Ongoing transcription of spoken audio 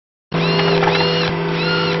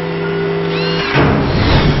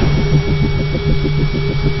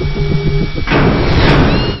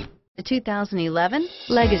The 2011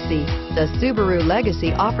 Legacy. The Subaru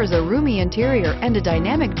Legacy offers a roomy interior and a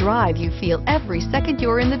dynamic drive you feel every second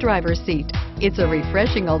you're in the driver's seat. It's a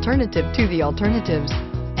refreshing alternative to the alternatives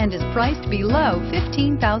and is priced below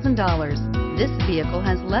 $15,000. This vehicle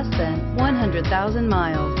has less than 100,000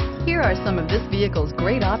 miles. Here are some of this vehicle's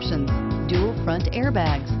great options: dual front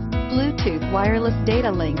airbags, Bluetooth wireless data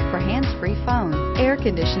link for hands-free phone, air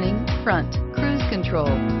conditioning, front, cruise control,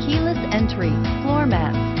 keyless entry, floor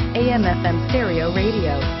mats, AM/FM stereo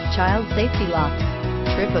radio, child safety locks,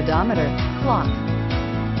 trip odometer, clock.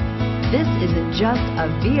 This isn't just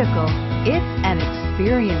a vehicle, it's an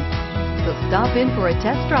experience. So stop in for a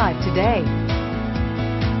test drive today.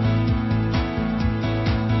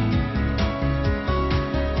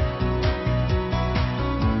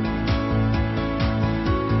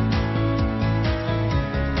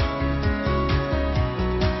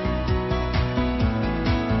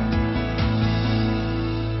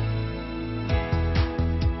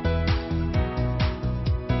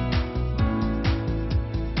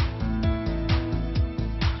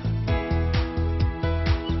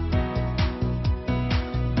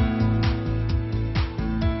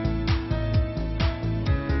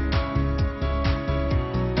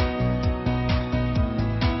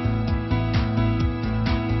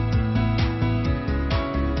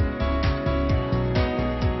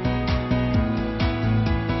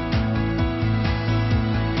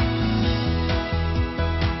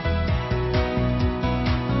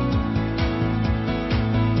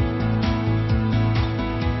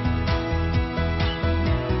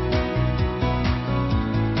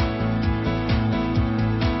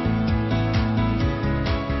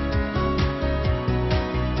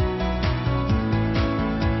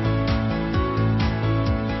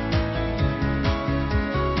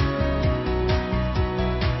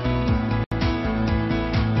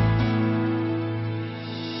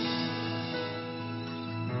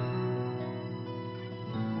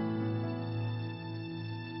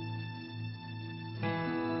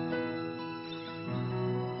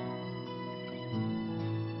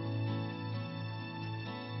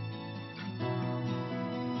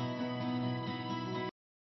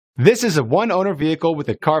 This is a one-owner vehicle with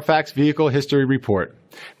a Carfax Vehicle History Report.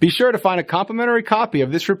 Be sure to find a complimentary copy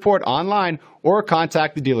of this report online or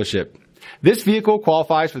contact the dealership. This vehicle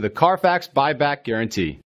qualifies for the Carfax Buyback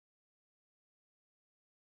Guarantee.